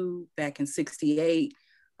 92, back in 68,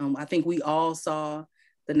 I think we all saw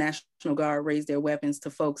the National Guard raise their weapons to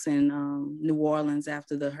folks in New Orleans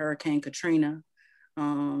after the Hurricane Katrina,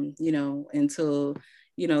 until,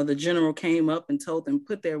 the general came up and told them,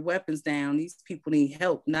 put their weapons down. These people need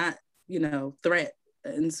help, not, threat.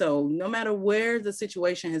 And so no matter where the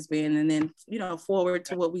situation has been, and then, forward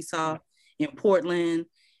to what we saw in Portland,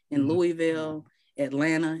 in Louisville,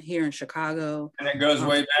 Atlanta, here in Chicago. And it goes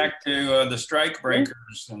way back to the strike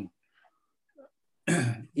breakers and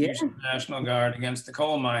using the National Guard against the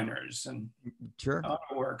coal miners and auto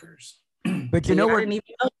workers. But you know where?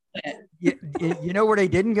 You know where they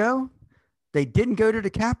didn't go? They didn't go to the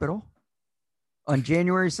Capitol on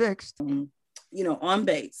January 6th. On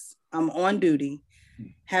base, I'm on duty,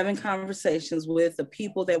 having conversations with the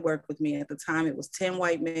people that worked with me. At the time, it was 10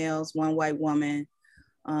 white males, 1 white woman.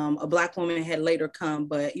 A Black woman had later come,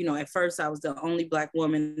 but at first I was the only Black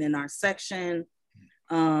woman in our section.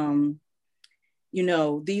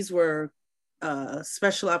 These were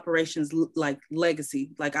special operations like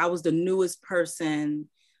legacy. Like I was the newest person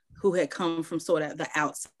who had come from sort of the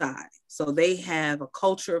outside. So they have a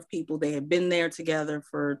culture of people. They had been there together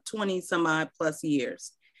for 20 some odd plus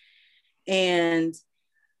years. And,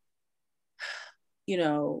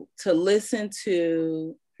 to listen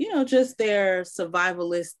to, just their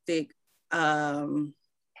survivalistic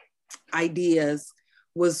ideas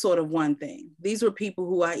was sort of one thing. These were people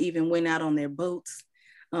who I even went out on their boats.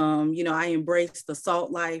 I embraced the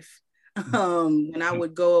salt life. When I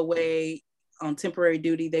would go away on temporary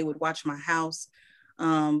duty, they would watch my house.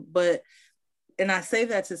 And I say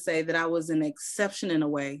that to say that I was an exception in a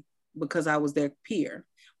way because I was their peer.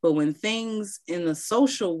 But when things in the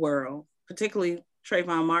social world, particularly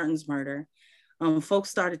Trayvon Martin's murder, folks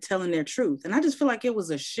started telling their truth. And I just feel like it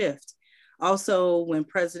was a shift. Also, when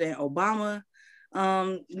President Obama,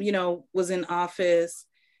 was in office,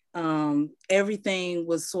 everything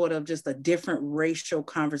was sort of just a different racial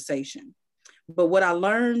conversation. But what I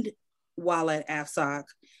learned while at AFSOC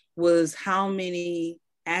was how many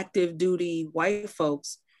active duty white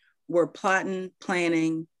folks were plotting,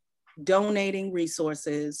 planning, donating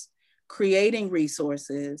resources, creating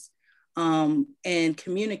resources, and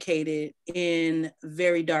communicated in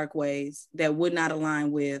very dark ways that would not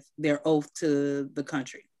align with their oath to the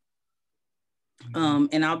country.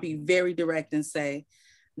 And I'll be very direct and say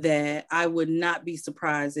that I would not be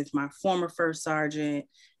surprised if my former first sergeant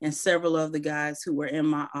and several of the guys who were in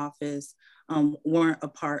my office weren't a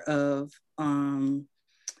part of,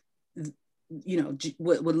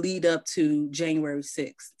 what would lead up to January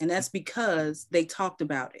 6th. And that's because they talked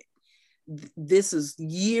about it. This is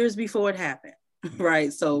years before it happened,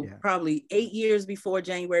 right? So probably 8 years before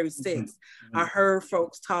January 6th, I heard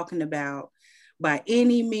folks talking about by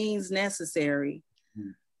any means necessary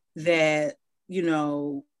that,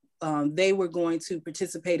 they were going to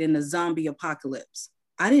participate in the zombie apocalypse.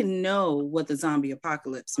 I didn't know what the zombie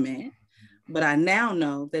apocalypse meant, but I now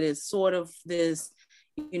know that it's sort of this,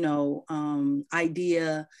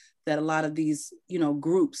 idea that a lot of these,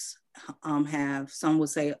 groups have. Some would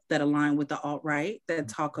say that align with the alt-right, that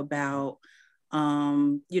talk about,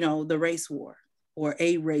 the race war or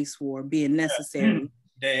a race war being necessary.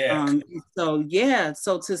 So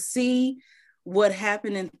to see what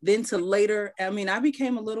happened and then to later, I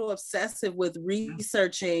became a little obsessive with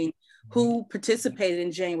researching who participated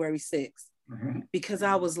in January 6th, because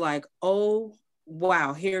I was like, oh,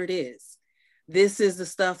 wow, here it is. This is the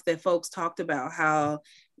stuff that folks talked about, how,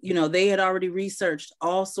 they had already researched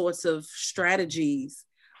all sorts of strategies.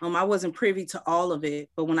 I wasn't privy to all of it,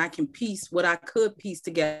 but when I can piece what I could piece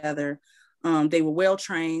together, they were well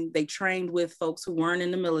trained. They trained with folks who weren't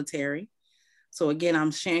in the military. So again,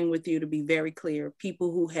 I'm sharing with you to be very clear, people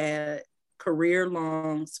who had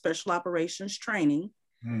career-long special operations training,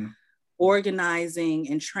 organizing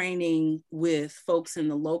and training with folks in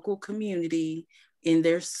the local community in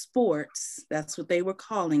their sports. That's what they were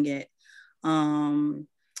calling it.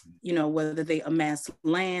 Whether they amassed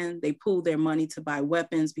land, they pooled their money to buy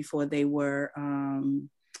weapons before they were,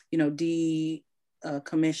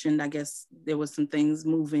 commissioned. I guess there was some things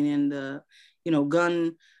moving in the,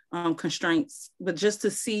 gun constraints, but just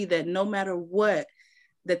to see that no matter what,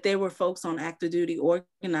 that there were folks on active duty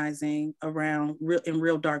organizing around in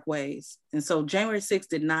real dark ways. And so January 6th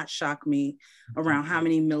did not shock me around how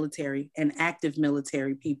many military and active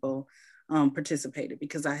military people participated,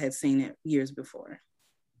 because I had seen it years before.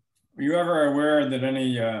 Were you ever aware that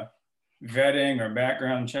any vetting or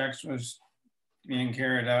background checks was being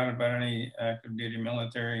carried out about any active duty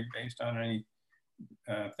military based on any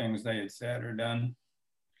things they had said or done?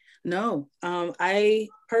 No, I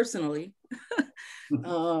personally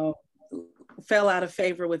fell out of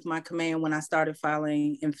favor with my command when I started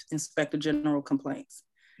filing Inspector General complaints.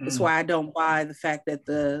 That's why I don't buy the fact that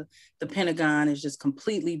the Pentagon is just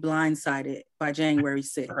completely blindsided by January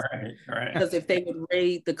 6th. Right. Because if they would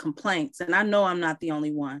raid the complaints, and I know I'm not the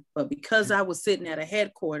only one, but because I was sitting at a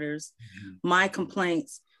headquarters, my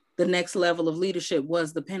complaints, the next level of leadership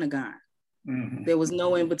was the Pentagon. There was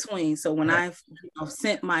no in between. So when I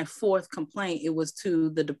sent my fourth complaint, it was to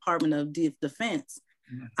the Department of Defense,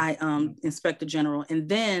 Inspector General. And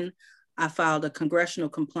then I filed a congressional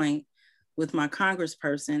complaint with my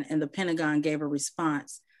congressperson, and the Pentagon gave a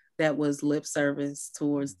response that was lip service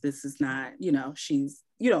towards, this is not, she's,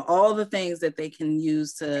 all the things that they can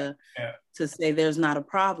use to say there's not a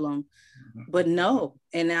problem. But no,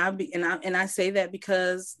 and I say that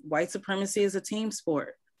because white supremacy is a team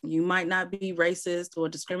sport. You might not be racist or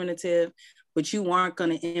discriminative, but you aren't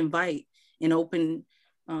going to invite an open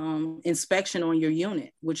inspection on your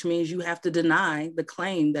unit, which means you have to deny the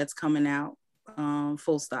claim that's coming out,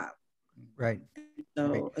 full stop. Right.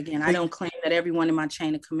 So again, I don't claim that everyone in my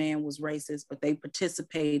chain of command was racist, but they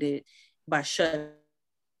participated by shutting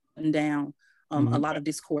down a lot of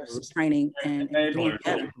discourse, training, and doing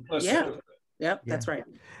better. Yep, that's right.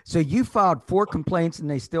 So you filed 4 complaints and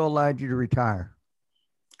they still allowed you to retire?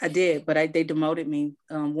 I did, but they demoted me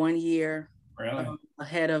 1 year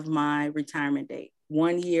ahead of my retirement date.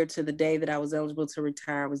 1 year to the day that I was eligible to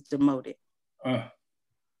retire, I was demoted.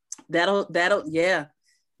 That'll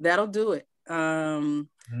do it. So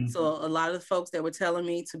a lot of the folks that were telling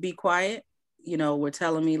me to be quiet, were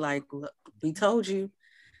telling me like, look, we told you.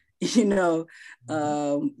 It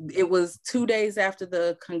was 2 days after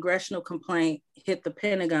the congressional complaint hit the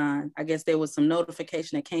Pentagon. I guess there was some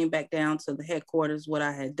notification that came back down to the headquarters what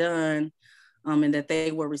I had done, and that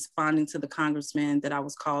they were responding to the congressman that I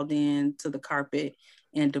was called in to the carpet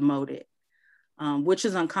and demoted, which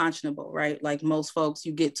is unconscionable, right? Like most folks,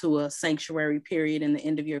 you get to a sanctuary period in the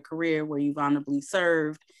end of your career where you've honorably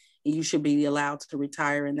served, and you should be allowed to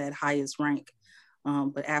retire in that highest rank.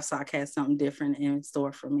 But AFSOC has something different in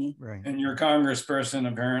store for me. Right. And your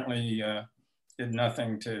congressperson apparently did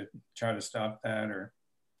nothing to try to stop that, or?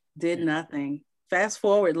 Did nothing. Fast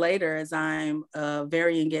forward later, as I'm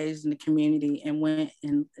very engaged in the community and went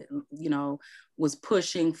and, was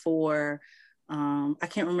pushing for, I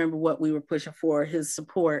can't remember what we were pushing for, his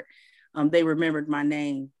support. They remembered my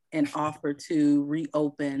name and offered to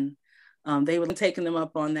reopen. They were taking them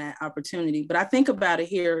up on that opportunity. But I think about it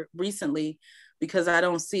here recently, because I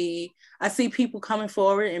see people coming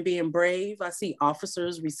forward and being brave. I see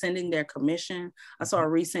officers rescinding their commission. I saw a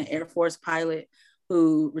recent Air Force pilot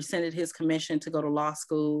who rescinded his commission to go to law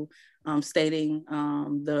school, stating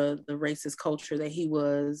the racist culture that he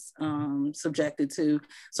was subjected to.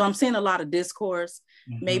 So I'm seeing a lot of discourse.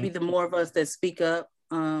 Maybe the more of us that speak up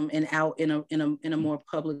and out in a more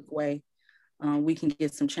public way, we can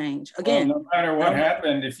get some change. Again, well, no matter what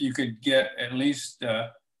happened, if you could get at least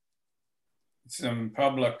some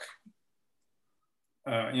public,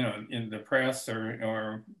 in the press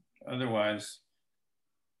or otherwise,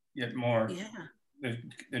 get more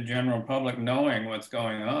the general public knowing what's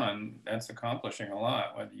going on, that's accomplishing a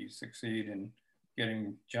lot, whether you succeed in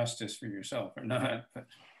getting justice for yourself or not. But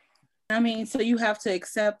I mean, so you have to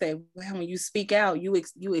accept that when you speak out, you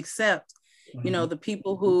accept, the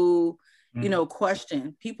people who,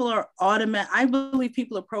 question. People are I believe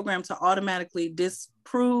people are programmed to automatically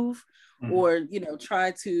disprove or,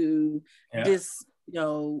 try to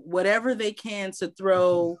whatever they can to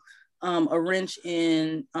throw a wrench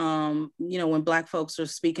in, when Black folks are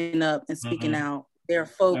speaking up and speaking out. There are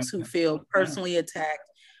folks who feel personally attacked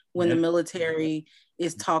when the military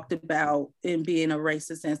is talked about in being a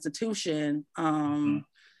racist institution. And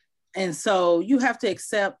so you have to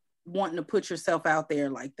accept wanting to put yourself out there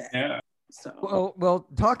like that. Yeah. So well,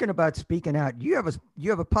 talking about speaking out, you have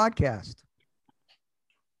a podcast.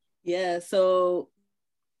 Yeah. So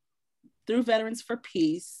through Veterans for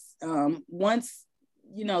Peace, once,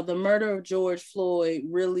 the murder of George Floyd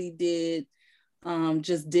really did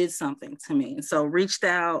something to me. And so reached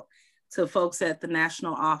out to folks at the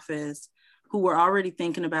national office who were already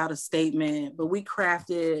thinking about a statement, but we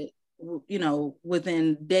crafted you know,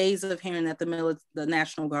 within days of hearing that the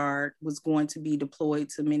National Guard was going to be deployed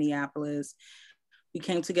to Minneapolis, we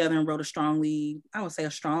came together and wrote a strong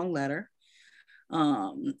letter,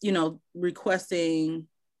 you know, requesting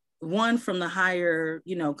one from the higher,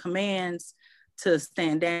 you know, commands to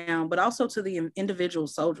stand down, but also to the individual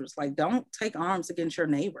soldiers, like, don't take arms against your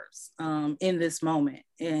neighbors in this moment.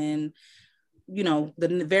 And, you know,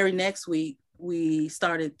 the very next week, we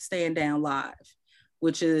started Stand Down Live,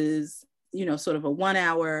 which is, you know, sort of a 1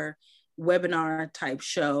 hour webinar type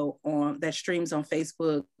show that streams on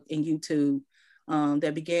Facebook and YouTube,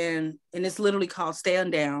 that began, and it's literally called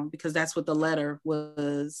Stand Down because that's what the letter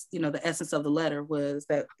was, you know, the essence of the letter was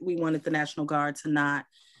that we wanted the National Guard to not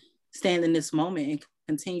stand in this moment and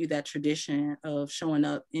continue that tradition of showing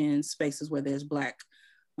up in spaces where there's Black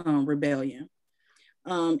rebellion.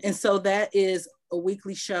 And so that is a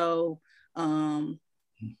weekly show, 5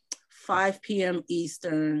 p.m.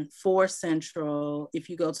 Eastern, 4 Central. If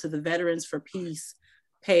you go to the Veterans for Peace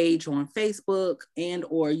page on Facebook and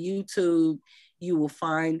or YouTube, you will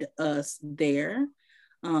find us there.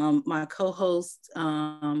 My co-host,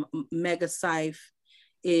 Mega Saif,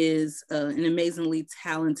 is an amazingly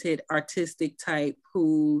talented artistic type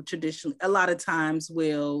who traditionally, a lot of times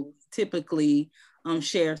will typically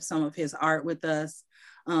share some of his art with us.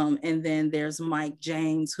 And then there's Mike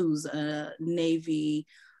James, who's a Navy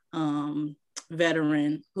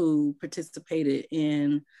veteran who participated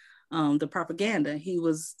in the propaganda. He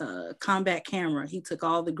was a combat camera. He took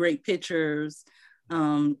all the great pictures,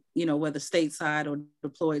 you know, whether stateside or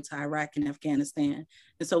deployed to Iraq and Afghanistan.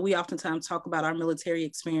 And so we oftentimes talk about our military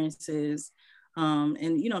experiences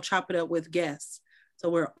and, you know, chop it up with guests. So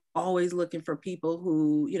we're always looking for people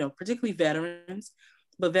who, you know, particularly veterans,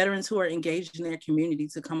 but veterans who are engaged in their community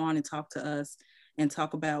to come on and talk to us and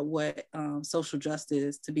talk about what social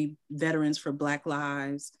justice, to be veterans for Black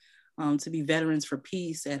lives, to be veterans for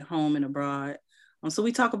peace at home and abroad. So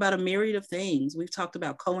we talk about a myriad of things. We've talked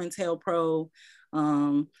about COINTELPRO,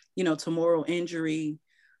 you know, to moral injury,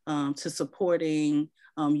 to supporting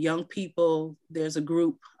young people. There's a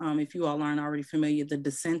group, if you all aren't already familiar, the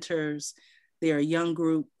Dissenters. They're a young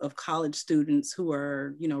group of college students who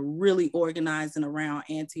are, you know, really organizing around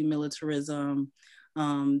anti-militarism,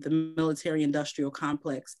 the military-industrial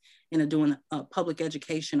complex, and are doing public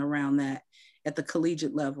education around that at the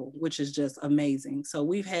collegiate level, which is just amazing. So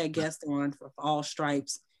we've had guests on for all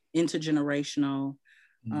stripes, intergenerational,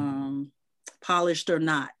 polished or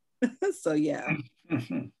not. So yeah.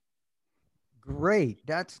 Great.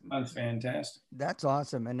 That's fantastic. That's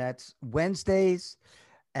awesome. And that's Wednesdays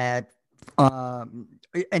at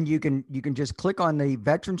and you can just click on the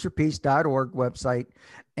veteransforpeace.org website,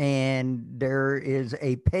 and there is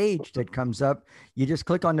a page that comes up. You just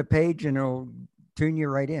click on the page and it'll tune you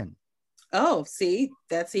right in. Oh, see,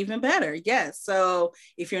 that's even better. Yes. So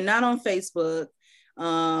if you're not on Facebook,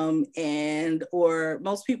 or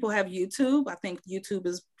most people have YouTube. I think YouTube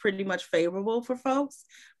is pretty much favorable for folks,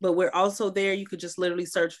 but we're also there. You could just literally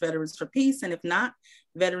search Veterans for Peace. And if not,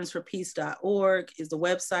 veteransforpeace.org is the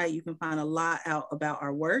website. You can find a lot out about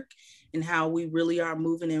our work and how we really are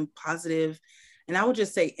moving in positive, and I would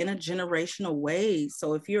just say intergenerational ways.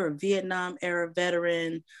 So if you're a Vietnam era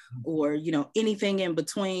veteran or, you know, anything in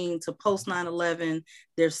between to post 9/11,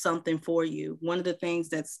 there's something for you. One of the things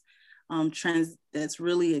that's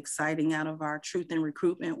really exciting out of our truth and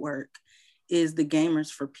recruitment work is the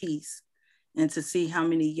Gamers for Peace, and to see how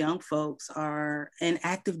many young folks and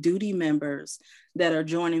active duty members that are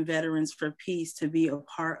joining Veterans for Peace to be a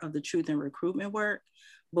part of the truth and recruitment work,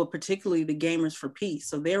 but particularly the Gamers for Peace.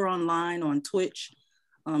 So they're online on Twitch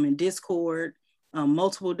and Discord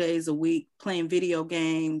multiple days a week, playing video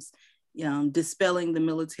games, dispelling the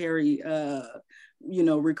military,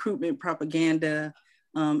 recruitment propaganda,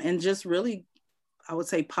 and just really, I would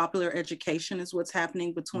say, popular education is what's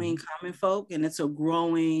happening between common folk, and it's a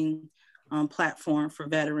growing platform for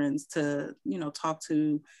veterans to, talk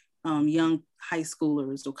to young high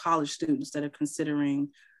schoolers or college students that are considering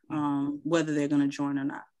whether they're going to join or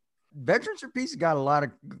not. Veterans for Peace has got a lot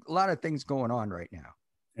of things going on right now.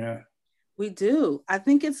 Yeah, we do. I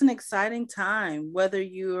think it's an exciting time, whether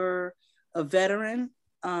you're a veteran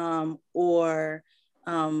or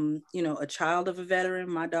a child of a veteran.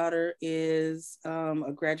 My daughter is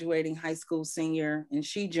a graduating high school senior, and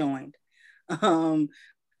she joined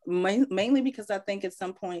mainly because I think at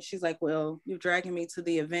some point she's like, well, you're dragging me to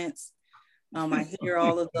the events. I hear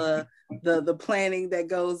all of the planning that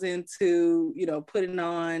goes into, putting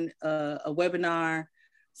on a webinar.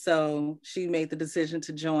 So she made the decision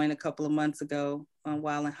to join a couple of months ago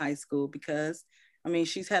while in high school, because,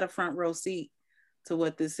 she's had a front row seat to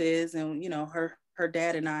what this is. And, her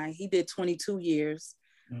dad and I. He did 22 years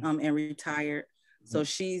and retired. So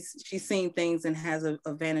she's seen things and has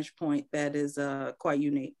a vantage point that is quite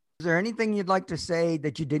unique. Is there anything you'd like to say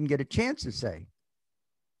that you didn't get a chance to say?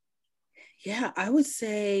 Yeah, I would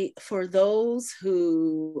say for those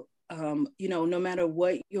who, no matter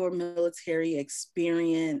what your military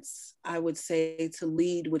experience, I would say to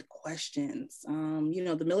lead with questions.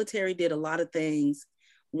 The military did a lot of things.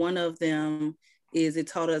 One of them is it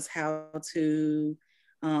taught us how to,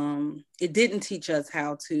 it didn't teach us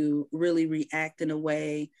how to really react in a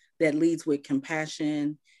way that leads with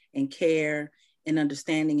compassion and care and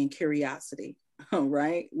understanding and curiosity,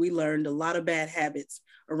 right? We learned a lot of bad habits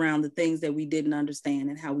around the things that we didn't understand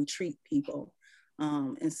and how we treat people.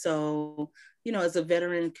 And so, as a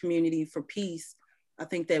veteran community for peace, I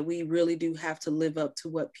think that we really do have to live up to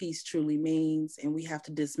what peace truly means. And we have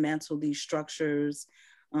to dismantle these structures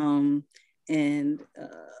of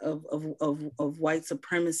white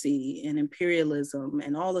supremacy and imperialism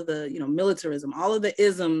and all of the, militarism, all of the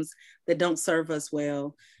isms that don't serve us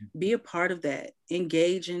well. Be a part of that.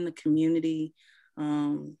 Engage in the community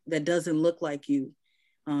that doesn't look like you.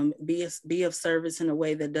 Be of service in a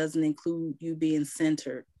way that doesn't include you being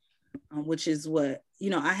centered, which is what,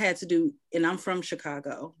 I had to do. And I'm from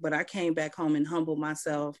Chicago, but I came back home and humbled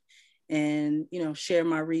myself and, share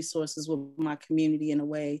my resources with my community in a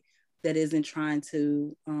way that isn't trying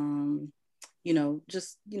to,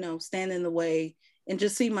 stand in the way and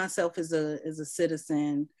just see myself as a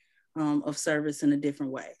citizen of service in a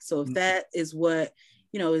different way. So if that is what,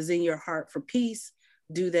 is in your heart for peace,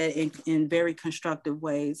 do that in very constructive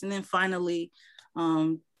ways. And then finally,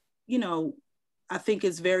 I think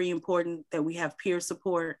it's very important that we have peer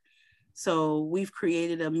support. So we've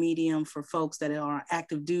created a medium for folks that are on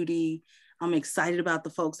active duty. I'm excited about the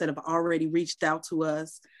folks that have already reached out to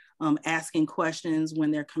us, asking questions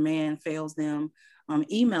when their command fails them.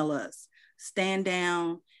 Email us,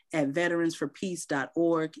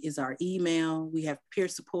 standdown@veteransforpeace.org is our email. We have peer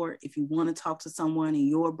support. If you want to talk to someone in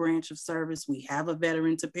your branch of service, we have a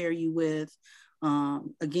veteran to pair you with.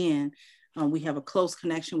 We have a close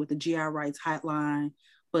connection with the GI Rights Hotline,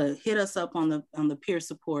 but hit us up on the peer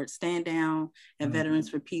support,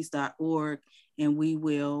 standdown@veteransforpeace.org, and we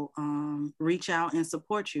will reach out and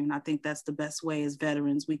support you. And I think that's the best way as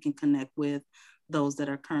veterans we can connect with those that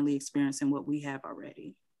are currently experiencing what we have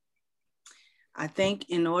already. I think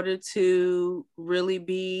in order to really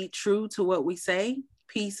be true to what we say,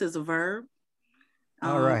 peace is a verb.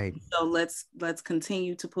 All right. So let's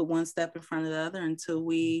continue to put one step in front of the other until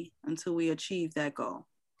we achieve that goal.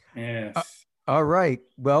 Yes. All right.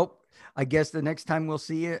 Well, I guess the next time we'll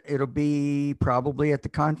see you, it'll be probably at the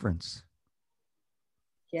conference.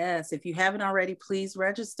 Yes. If you haven't already, please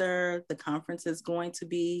register. The conference is going to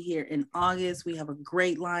be here in August. We have a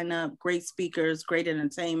great lineup, great speakers, great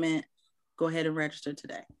entertainment. Go ahead and register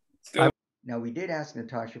today. Now, we did ask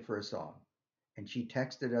Natasha for a song, and she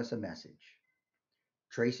texted us a message.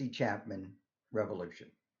 Tracy Chapman, Revolution.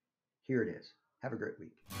 Here it is. Have a great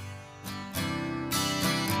week.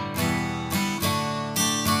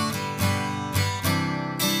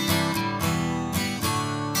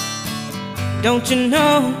 Don't you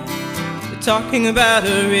know, they're talking about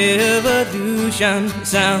a revolution. It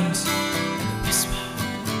sounds like a whisper.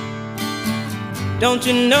 Don't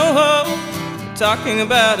you know, they're talking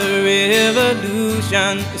about a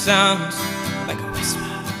revolution. It sounds like a whisper.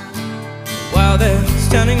 While they're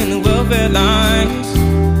standing in the welfare lines,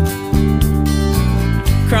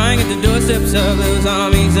 crying at the doorsteps of those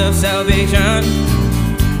armies of salvation,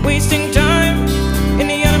 wasting time in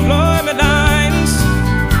the unemployment lines,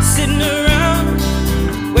 sitting around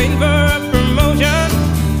waiting for a promotion.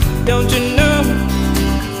 Don't you know,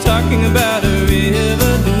 talking about a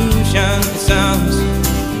revolution. It sounds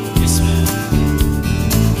whisper.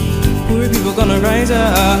 Poor people gonna rise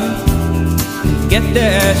up and get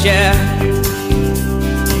their share.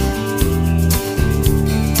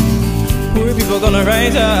 Poor people gonna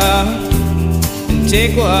rise up and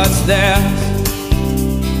take what's theirs.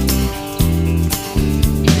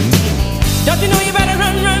 Don't you know you better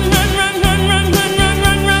run, run, run, run, run, run, run, run,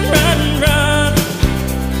 run, run, run, run.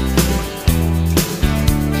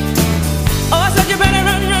 Oh, I said you better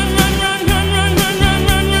run, run, run, run, run, run, run, run,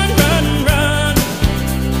 run, run, run, run.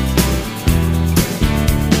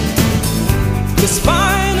 'Cause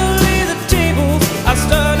finally the tables are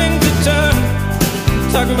starting to turn,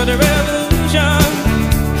 talking about the revolution.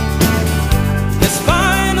 Yes,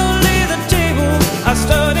 finally the tables are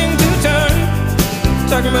starting to turn,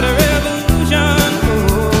 talking about a revolution.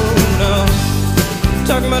 Oh no,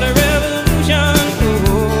 talking about a revolution.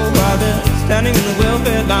 Oh, while they're standing in the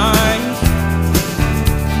welfare lines,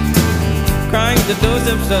 crying the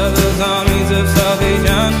doorsteps of those armies of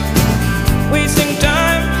salvation, wasting time